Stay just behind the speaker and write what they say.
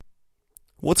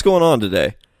What's going on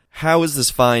today? How is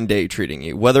this fine day treating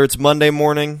you? Whether it's Monday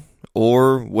morning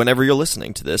or whenever you're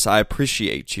listening to this, I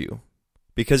appreciate you.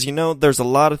 Because there's a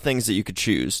lot of things that you could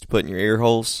choose to put in your ear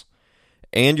holes,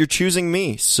 and you're choosing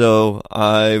me, so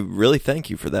I really thank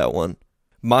you for that one.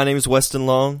 My name is Weston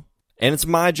Long, and it's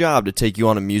my job to take you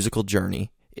on a musical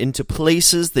journey into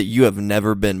places that you have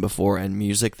never been before and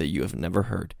music that you have never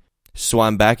heard. So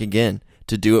I'm back again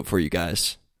to do it for you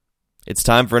guys. It's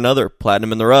time for another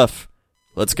Platinum in the Rough.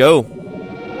 Let's go. Sitting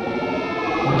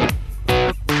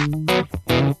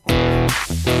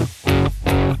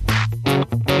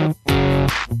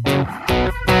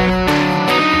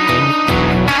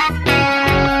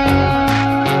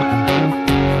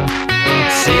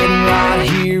right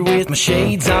here with my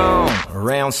shades on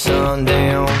around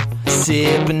sundown,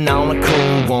 sipping on a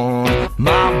cold one.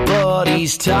 My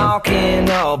buddies talking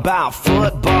about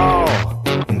football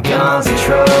and guns and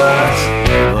trucks,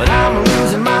 but I'm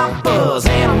losing my buzz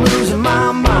and I'm losing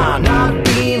my mind. Not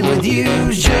being with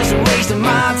you's just wasting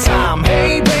my time.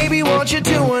 Hey baby, what you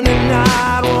doing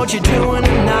tonight? What you doing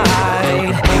tonight?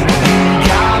 You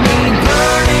got me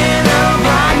burning up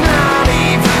like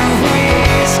 90 proof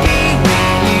whiskey.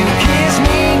 You kiss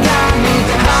me, got me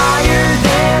higher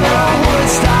than a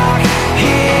Woodstock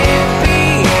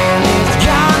hippie, and it's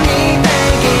got me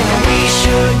thinking we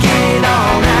should get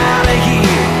on out of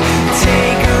here,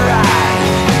 take a ride,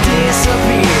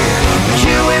 disappear.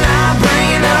 You and I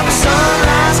bringing up a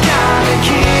sunrise kind of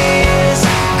kiss.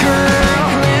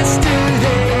 Girl, let's do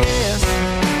this.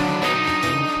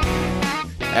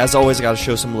 As always, I gotta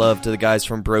show some love to the guys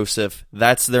from Brosif.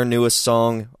 That's their newest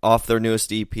song off their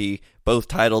newest EP, both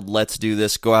titled Let's Do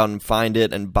This. Go out and find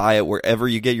it and buy it wherever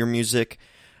you get your music.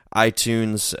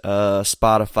 iTunes,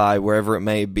 Spotify, wherever it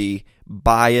may be.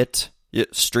 Buy it.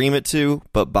 Stream it too,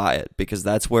 but buy it, because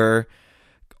that's where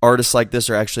artists like this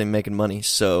are actually making money.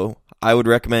 So I would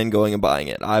recommend going and buying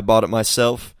it. I bought it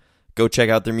myself. Go check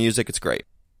out their music. It's great.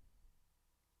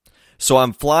 So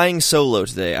I'm flying solo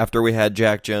today after we had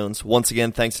Jack Jones. Once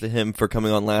again, thanks to him for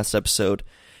coming on last episode.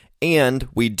 And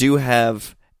we do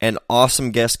have an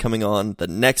awesome guest coming on the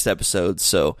next episode.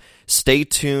 So stay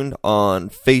tuned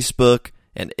on Facebook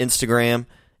and Instagram.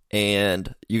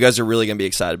 And you guys are really going to be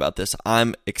excited about this.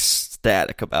 I'm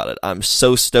ecstatic about it. I'm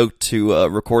so stoked to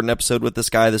record an episode with this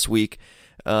guy this week.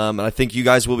 And I think you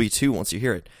guys will be too once you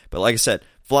hear it. But like I said,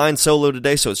 flying solo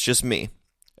today, so it's just me.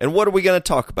 And what are we going to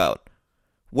talk about?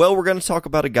 Well, we're going to talk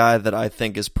about a guy that I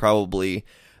think is probably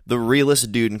the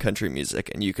realest dude in country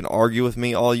music. And you can argue with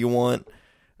me all you want.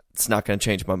 It's not going to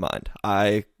change my mind.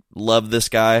 I love this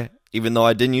guy, even though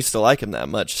I didn't used to like him that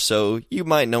much. So you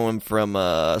might know him from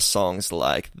songs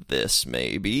like this,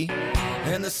 maybe.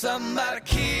 And there's something about a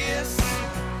kiss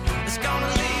that's gonna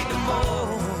lead to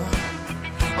more.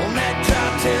 On that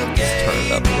drop-tail gate, Turn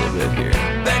it up a little bit here.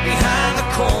 back behind the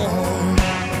corn,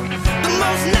 the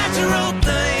most natural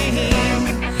thing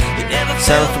you ever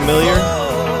Sound felt familiar?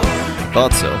 before.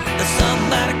 Thought so. There's something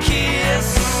about a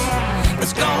kiss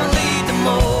that's gonna lead to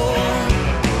more.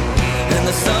 And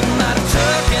there's something about a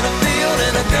truck in a field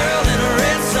and a girl in a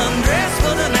red sundress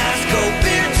with a nice cold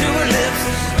beer to her lips,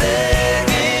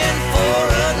 begging for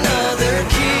another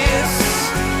kiss.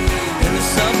 And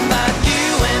there's something about you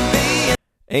and me.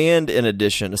 And in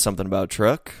addition to something about a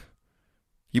truck,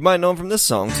 you might know him from this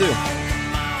song too.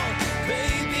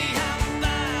 Baby, I'm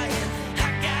buying.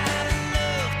 I got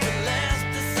enough to last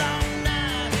us all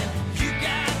night. And you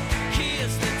got a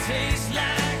kiss that tastes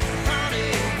like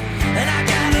honey. And I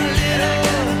got a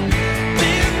little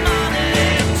bit of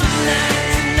money.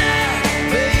 Tonight,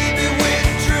 baby,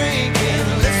 we're drinking.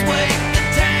 Let's wake the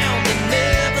town that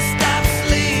never stops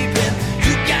sleeping.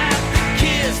 You got a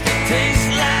kiss that tastes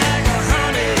like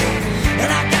honey. And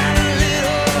I got a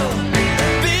little bit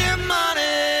of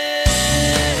money.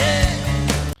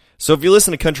 So if you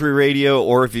listen to country radio,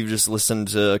 or if you've just listened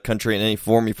to country in any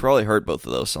form, you've probably heard both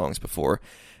of those songs before.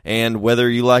 And whether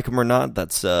you like them or not,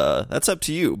 that's up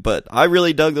to you. But I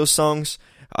really dug those songs.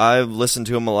 I've listened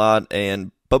to them a lot.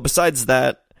 But besides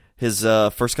that, his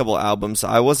first couple of albums,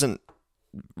 I wasn't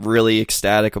really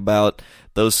ecstatic about.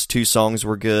 Those two songs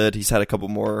were good. He's had a couple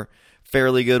more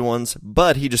fairly good ones.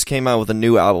 But he just came out with a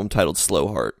new album titled Slow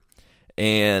Heart.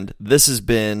 And this has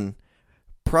been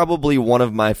probably one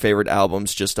of my favorite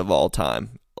albums just of all time.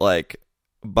 Like,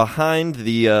 behind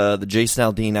the Jason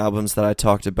Aldean albums that I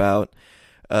talked about,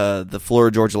 the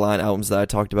Florida Georgia Line albums that I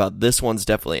talked about, this one's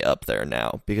definitely up there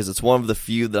now, because it's one of the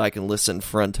few that I can listen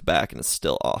front to back and it's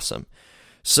still awesome.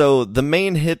 So the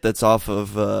main hit that's off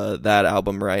of that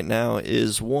album right now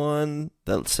is one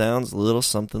that sounds a little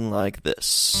something like this.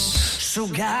 So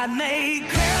God made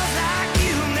girls like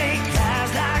you, make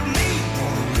guys like me.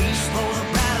 Wanna reach for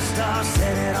the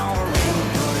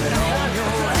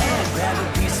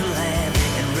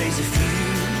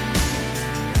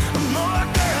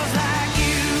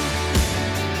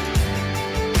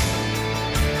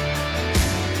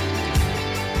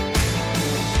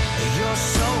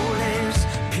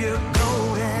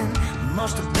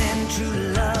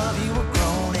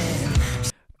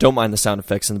Don't mind the sound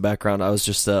effects in the background. I was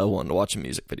just wanting to watch a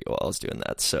music video while I was doing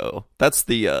that. So that's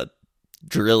the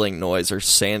drilling noise or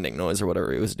sanding noise or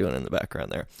whatever he was doing in the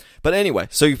background there. But anyway,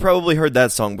 so you've probably heard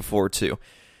that song before too.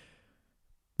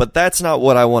 But that's not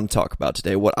what I want to talk about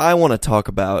today. What I want to talk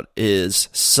about is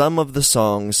some of the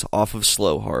songs off of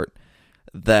Slow Heart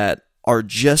that are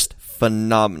just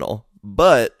phenomenal.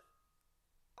 But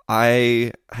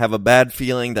I have a bad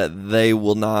feeling that they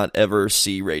will not ever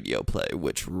see radio play,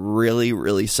 which really,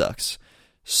 really sucks.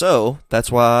 So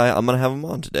that's why I'm going to have them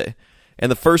on today.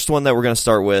 And the first one that we're going to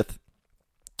start with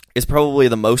is probably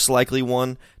the most likely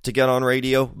one to get on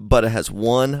radio, but it has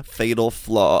one fatal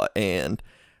flaw. And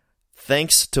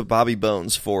thanks to Bobby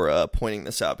Bones for pointing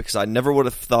this out, because I never would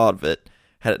have thought of it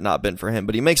had it not been for him.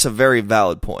 But he makes a very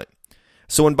valid point.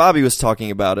 So when Bobby was talking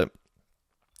about it,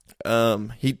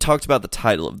 he talked about the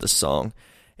title of this song,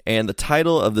 and the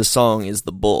title of the song is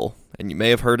The Bull, and you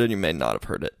may have heard it, you may not have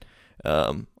heard it.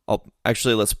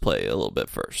 Let's play a little bit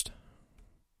first.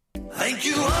 Thank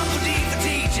you, Uncle D, for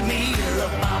teaching me to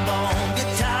love my bone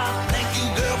guitar. Thank you,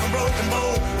 girl from Broken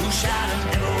Bow, who shot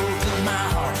an arrow through my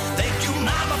heart. Thank you,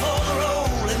 Mama, for the roll,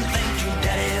 and thank you,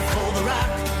 Daddy, for the rock.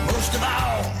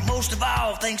 Most of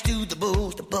all, thanks to the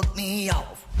bulls that bucked me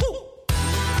off. Woo!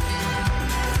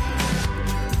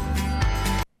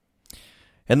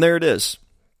 And there it is.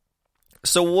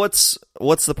 So what's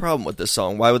the problem with this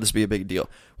song? Why would this be a big deal?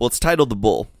 Well, it's titled The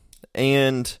Bull.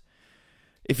 And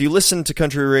if you listen to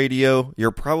country radio,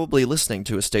 you're probably listening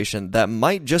to a station that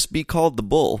might just be called The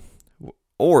Bull.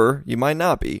 Or you might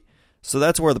not be. So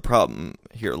that's where the problem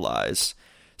here lies.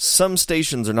 Some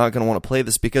stations are not going to want to play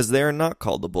this because they're not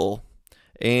called The Bull.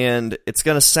 And it's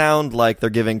going to sound like they're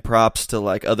giving props to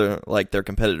their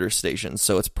competitor stations.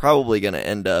 So it's probably going to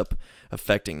end up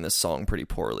affecting this song pretty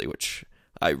poorly, which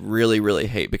I really, really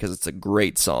hate because it's a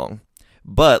great song.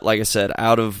 But, like I said,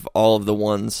 out of all of the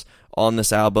ones on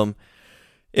this album,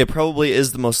 it probably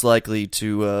is the most likely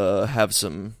to have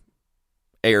some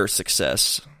air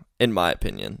success, in my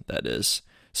opinion, that is.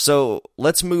 So,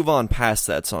 let's move on past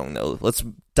that song, though. Let's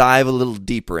dive a little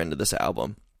deeper into this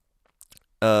album.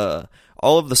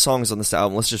 All of the songs on this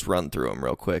album, let's just run through them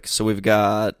real quick. So, we've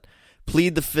got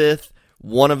Plead the Fifth,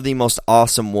 one of the most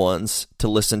awesome ones to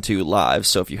listen to live.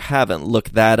 So if you haven't, look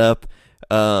that up.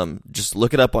 Just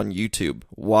look it up on YouTube.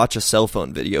 Watch a cell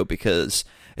phone video, because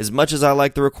as much as I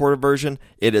like the recorded version,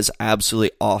 it is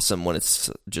absolutely awesome when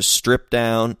it's just stripped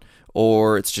down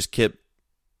or it's just Kip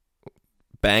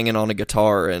banging on a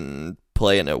guitar and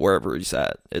playing it wherever he's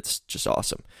at. It's just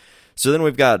awesome. So then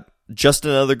we've got Just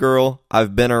Another Girl,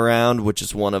 I've Been Around, which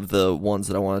is one of the ones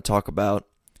that I want to talk about.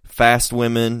 Fast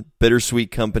Women,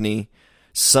 Bittersweet Company,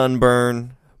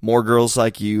 Sunburn, More Girls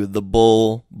Like You, The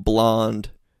Bull, Blonde,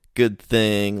 Good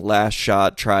Thing, Last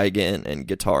Shot, Try Again, and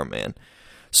Guitar Man.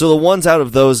 So the ones out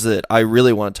of those that I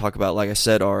really want to talk about, like I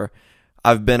said, are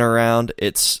I've Been Around.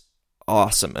 It's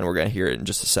awesome, and we're going to hear it in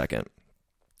just a second.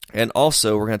 And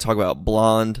also, we're going to talk about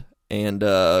Blonde and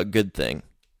Good Thing,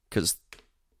 because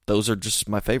those are just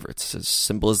my favorites, as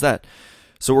simple as that.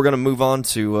 So we're going to move on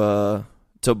to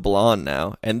Blonde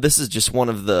now, and this is just one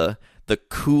of the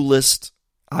coolest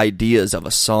ideas of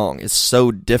a song. It's so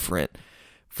different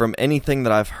from anything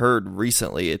that I've heard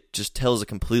recently. It just tells a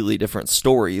completely different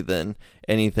story than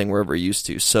anything we're ever used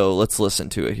to. So let's listen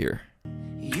to it here.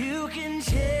 You can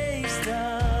chase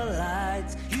the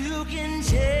lights, you can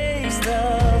chase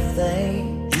the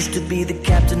fame. Used to be the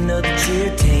captain of the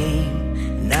cheer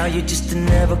team, now you're just a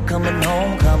never coming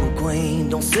home coming queen.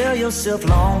 Don't sell yourself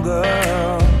long,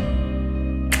 girl.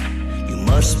 You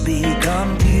must be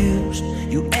confused,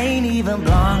 you ain't even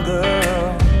blonde,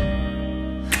 girl,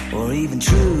 or even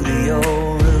true to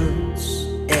your roots,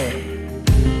 yeah.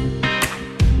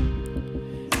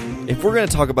 If we're going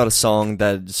to talk about a song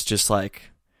that's just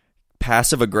like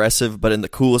passive-aggressive, but in the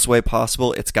coolest way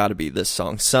possible, it's got to be this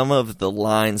song. Some of the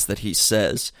lines that he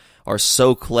says are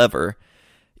so clever,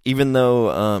 even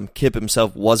though Kip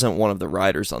himself wasn't one of the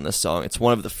writers on this song. It's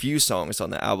one of the few songs on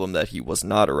the album that he was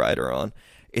not a writer on.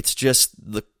 It's just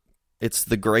it's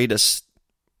the greatest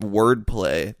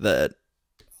wordplay that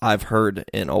I've heard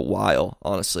in a while,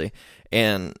 honestly.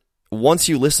 And once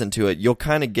you listen to it, you'll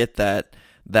kind of get that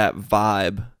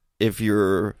vibe if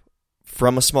you're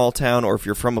from a small town or if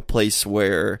you're from a place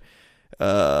where,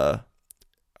 I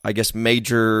guess,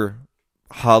 major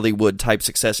Hollywood type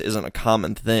success isn't a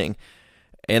common thing.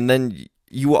 And then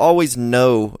you always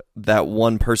know that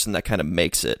one person that kind of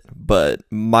makes it, but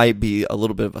might be a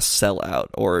little bit of a sellout,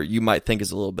 or you might think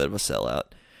is a little bit of a sellout.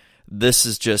 This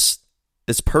is just,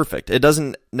 it's perfect. It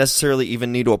doesn't necessarily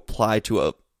even need to apply to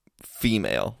a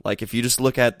female. Like, if you just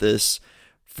look at this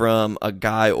from a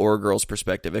guy or a girl's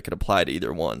perspective. It could apply to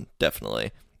either one,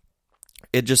 definitely.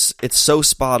 It's so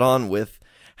spot on with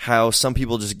how some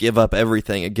people just give up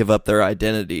everything and give up their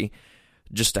identity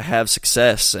just to have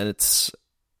success, and it's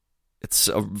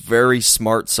a very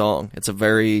smart song. It's a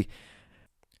very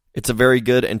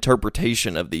good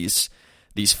interpretation of these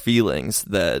feelings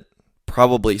that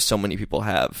probably so many people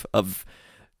have of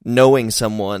knowing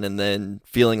someone and then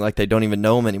feeling like they don't even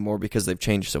know them anymore because they've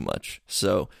changed so much.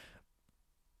 So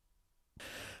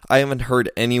I haven't heard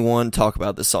anyone talk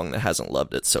about this song that hasn't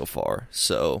loved it so far.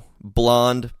 So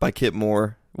Blonde by Kip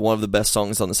Moore, one of the best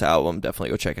songs on this album. Definitely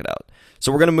go check it out.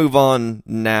 So we're going to move on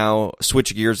now,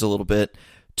 switch gears a little bit,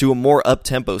 to a more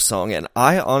up-tempo song. And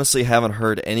I honestly haven't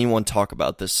heard anyone talk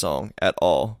about this song at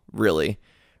all, really,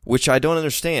 which I don't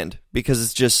understand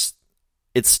because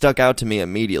it stuck out to me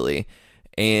immediately.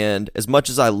 And as much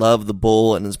as I love The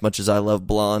Bull and as much as I love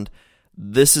Blonde,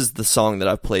 this is the song that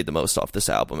I've played the most off this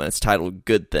album, and it's titled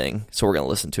Good Thing, so we're going to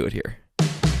listen to it here.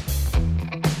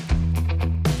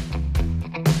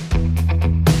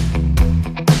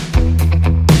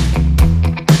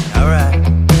 Alright.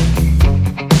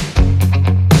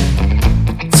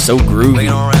 It's so groovy. Bring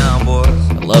it on around, boys.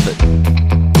 I love it.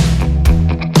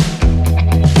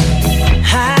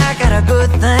 I got a good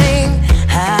thing.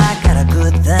 I got a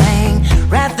good thing.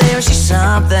 Right there, she's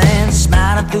something.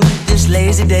 Smiling through this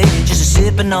lazy day, just a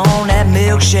sipping on that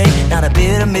milkshake. Not a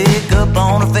bit of makeup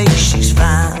on her face. She's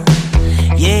fine.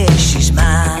 Yeah, she's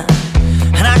mine.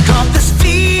 And I got this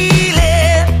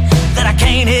feeling that I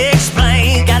can't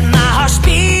explain. Got my heart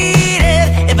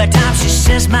speeding every time she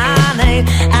says my name.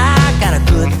 I got a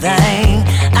good thing.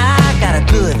 I got a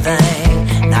good thing.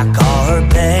 And I call her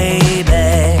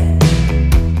baby.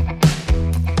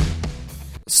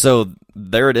 So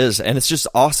there it is, and it's just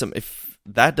awesome. If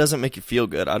that doesn't make you feel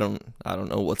good, I don't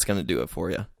know what's going to do it for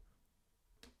you.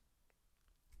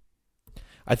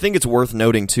 I think it's worth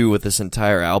noting too with this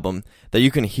entire album that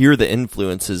you can hear the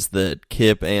influences that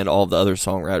Kip and all the other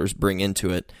songwriters bring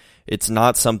into it. It's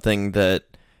not something that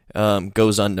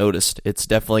goes unnoticed. It's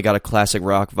definitely got a classic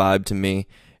rock vibe to me.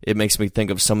 It makes me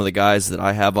think of some of the guys that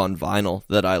I have on vinyl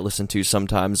that I listen to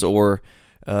sometimes, or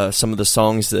some of the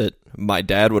songs that my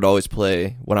dad would always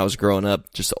play when I was growing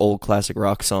up, just old classic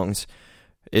rock songs.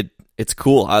 It's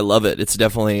cool. I love it. It's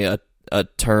definitely a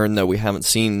turn that we haven't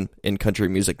seen in country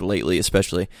music lately,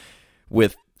 especially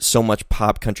with so much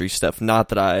pop country stuff. Not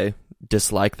that I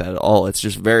dislike that at all. It's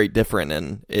just very different,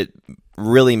 and it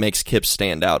really makes Kip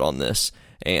stand out on this,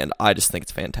 and I just think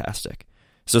it's fantastic.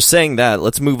 So saying that,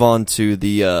 let's move on to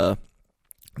the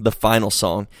final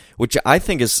song, which I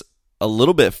think is a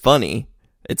little bit funny.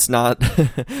 It's not,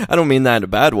 I don't mean that in a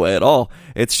bad way at all.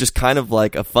 It's just kind of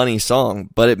like a funny song,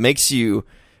 but it makes you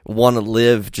want to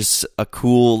live just a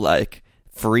cool, like,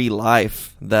 free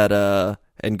life that,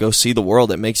 and go see the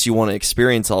world. It makes you want to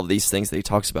experience all of these things that he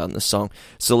talks about in this song.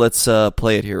 So let's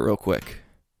play it here real quick.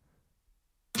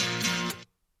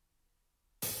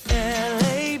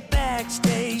 LA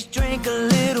backstage, drink a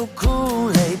little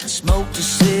Kool-Aid, smoked a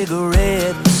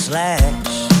cigarette and slash.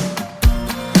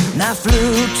 And I flew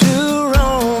to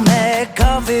Rome, had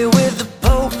coffee with the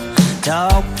Pope,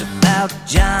 talked about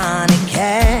Johnny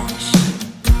Cash.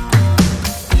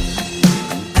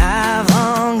 I've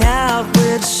hung out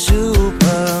with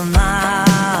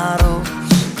supermodels,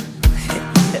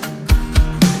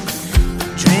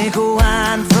 drink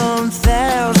wine from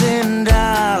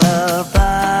 $1,000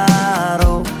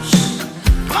 bottles.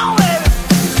 Come on, baby.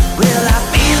 Well,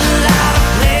 I've been a lot of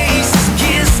places,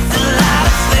 kissed a lot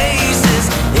of faces,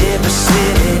 every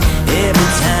city, every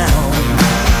town.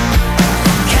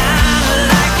 Kinda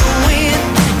like the wind,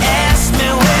 ask me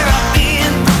where I've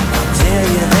been, I'll tell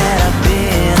you that I've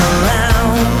been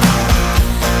around.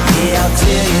 Yeah, I'll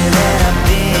tell you that I've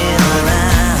been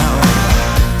around.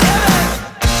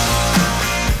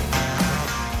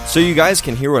 So you guys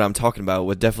can hear what I'm talking about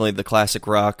with definitely the classic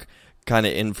rock kind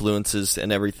of influences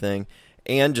and everything,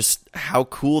 and just how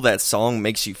cool that song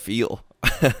makes you feel.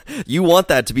 You want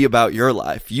that to be about your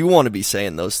life. You want to be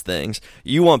saying those things.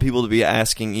 You want people to be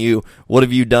asking you, what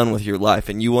have you done with your life?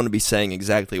 And you want to be saying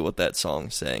exactly what that song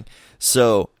is saying.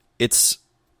 So it's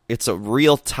a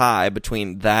real tie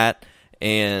between that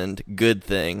and Good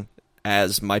Thing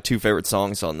as my two favorite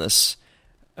songs on this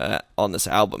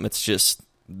album. It's just,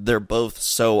 they're both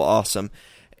so awesome.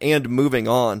 And moving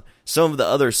on, some of the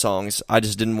other songs, I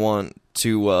just didn't want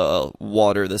to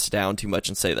water this down too much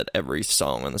and say that every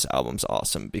song on this album's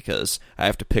awesome, because I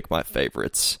have to pick my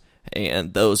favorites,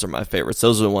 and those are my favorites.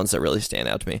 Those are the ones that really stand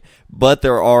out to me. But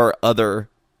there are other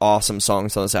awesome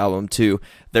songs on this album too.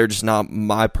 They're just not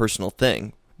my personal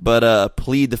thing. But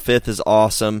Plead the Fifth is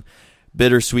awesome.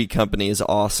 Bittersweet Company is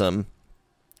awesome.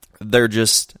 They're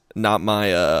just not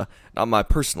my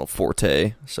personal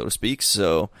forte, so to speak.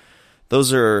 So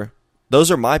those are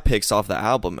my picks off the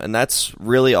album, and that's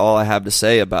really all I have to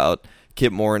say about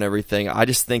Kip Moore and everything. I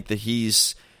just think that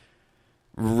he's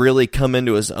really come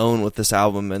into his own with this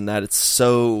album, and that it's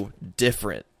so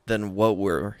different than what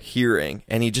we're hearing,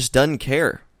 and he just doesn't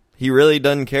care. He really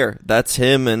doesn't care. That's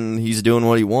him, and he's doing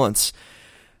what he wants.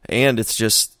 And it's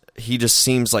just, he just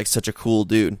seems like such a cool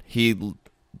dude. He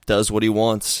does what he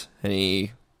wants, and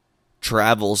he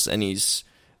travels, and he's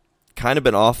kind of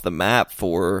been off the map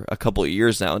for a couple of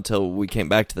years now until we came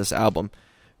back to this album.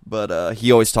 But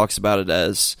he always talks about it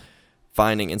as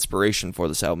finding inspiration for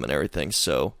this album and everything.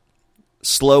 So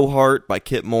Slow Heart by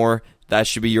Kip Moore, that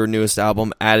should be your newest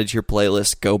album. Add it to your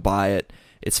playlist. Go buy it.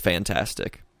 It's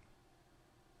fantastic.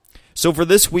 So for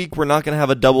this week, we're not going to have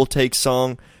a double take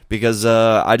song because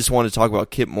I just want to talk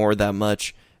about Kip Moore that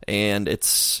much, and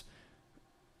it's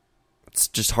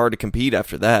just hard to compete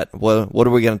after that. What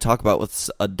are we going to talk about with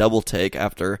a double take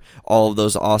after all of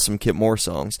those awesome Kip Moore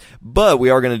songs? But we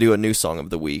are going to do a new song of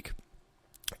the week.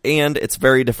 And it's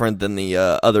very different than the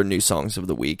other new songs of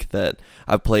the week that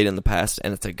I've played in the past.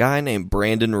 And it's a guy named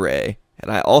Brandon Ray.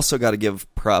 And I also got to give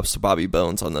props to Bobby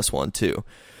Bones on this one too.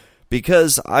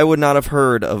 Because I would not have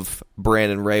heard of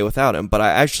Brandon Ray without him. But I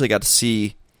actually got to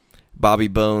see Bobby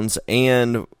Bones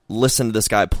and listen to this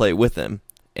guy play with him.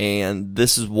 And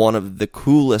this is one of the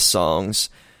coolest songs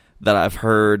that I've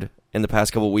heard in the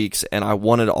past couple weeks. And I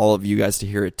wanted all of you guys to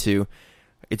hear it too.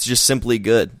 It's just simply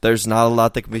good. There's not a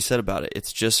lot that can be said about it.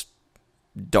 It's just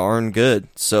darn good.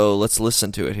 So let's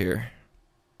listen to it here.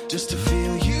 Just to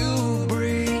feel you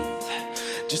breathe,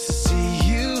 just to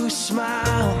see you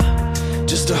smile,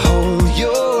 just to hold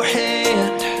your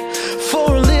hand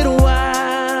for a little while.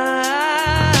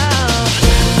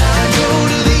 I go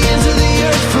to the ends of the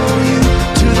earth for you,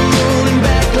 to the moon and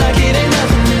back like it ain't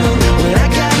nothing new. When I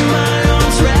got my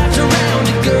arms wrapped around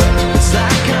you, girl, it's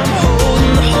like I'm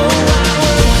holding the whole wide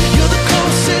world. You're the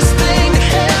closest thing to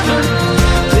heaven,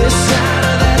 this side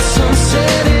of that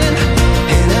sunsetting,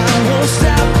 and I won't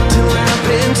stop till I've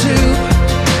been to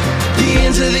the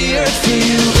ends of the earth for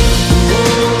you.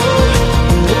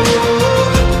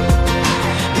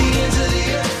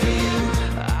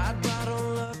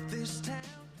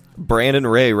 Brandon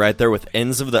Ray right there with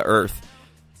Ends of the Earth.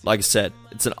 Like I said,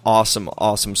 it's an awesome,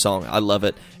 awesome song. I love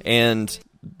it. And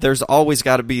there's always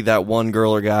got to be that one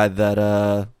girl or guy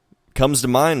that comes to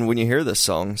mind when you hear this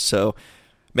song. So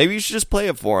maybe you should just play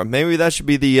it for him. Maybe that should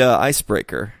be the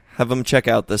icebreaker. Have him check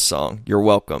out this song. You're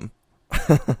welcome.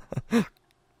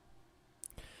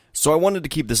 So I wanted to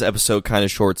keep this episode kind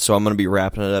of short, so I'm going to be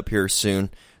wrapping it up here soon.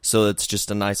 So it's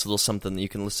just a nice little something that you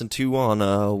can listen to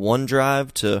on one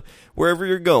drive to wherever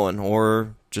you're going,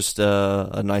 or just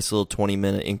a nice little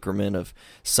 20-minute increment of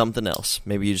something else.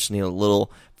 Maybe you just need a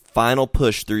little final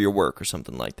push through your work or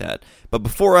something like that. But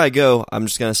before I go, I'm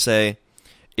just going to say,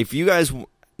 if you guys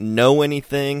know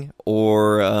anything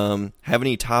or have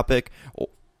any topic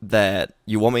that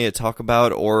you want me to talk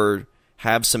about, or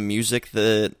have some music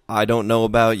that I don't know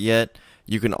about yet,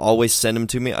 you can always send them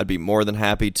to me. I'd be more than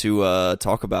happy to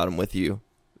talk about them with you.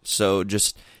 So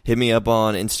just hit me up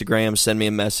on Instagram, send me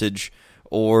a message,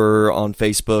 or on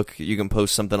Facebook. You can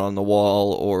post something on the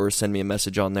wall or send me a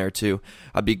message on there too.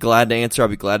 I'd be glad to answer. I'd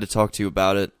be glad to talk to you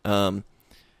about it.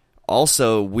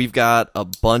 Also, we've got a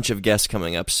bunch of guests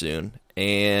coming up soon,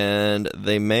 and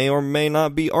they may or may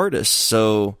not be artists.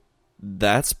 So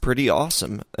that's pretty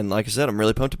awesome. And like I said, I'm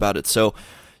really pumped about it. So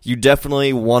you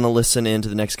definitely want to listen into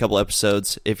the next couple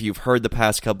episodes. If you've heard the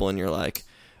past couple and you're like,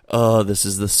 oh, this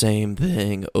is the same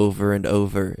thing over and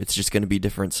over, it's just going to be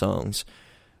different songs.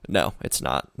 No, it's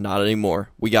not. Not anymore.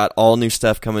 We got all new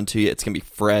stuff coming to you. It's going to be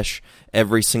fresh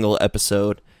every single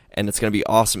episode, and it's going to be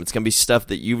awesome. It's going to be stuff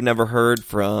that you've never heard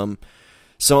from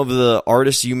some of the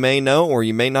artists you may know, or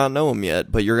you may not know them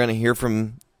yet, but you're going to hear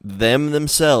from them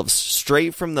themselves,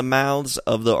 straight from the mouths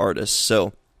of the artists.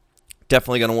 So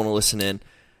definitely going to want to listen in.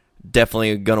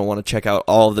 Definitely going to want to check out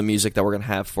all of the music that we're going to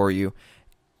have for you.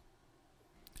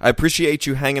 I appreciate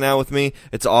you hanging out with me.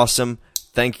 It's awesome.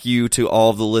 Thank you to all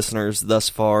of the listeners thus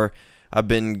far. I've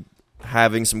been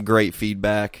having some great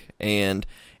feedback, and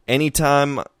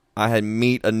anytime I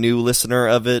meet a new listener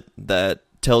of it that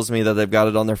tells me that they've got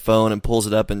it on their phone and pulls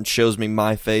it up and shows me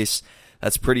my face,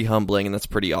 that's pretty humbling and that's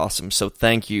pretty awesome. So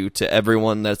thank you to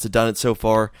everyone that's done it so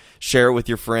far. Share it with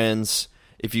your friends.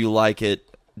 If you like it,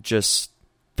 just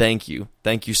thank you.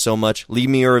 Thank you so much. Leave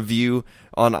me a review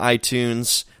on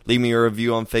iTunes. Leave me a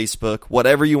review on Facebook.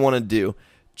 Whatever you want to do,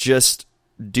 just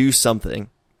do something.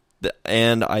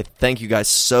 And I thank you guys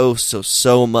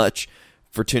so much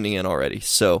for tuning in already.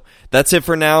 So that's it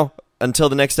for now. Until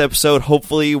the next episode,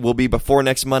 hopefully will be before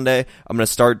next Monday. I'm going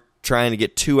to start trying to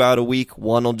get 2 out a week.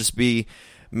 One will just be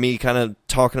me kind of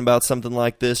talking about something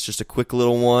like this, just a quick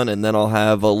little one, and then I'll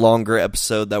have a longer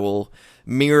episode that will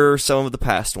mirror some of the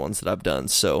past ones that I've done.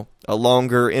 So a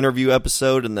longer interview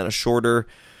episode and then a shorter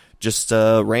just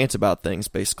rant about things,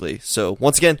 basically. So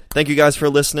once again, thank you guys for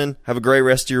listening. Have a great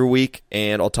rest of your week,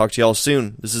 and I'll talk to y'all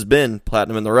soon. This has been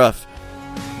Platinum in the Rough.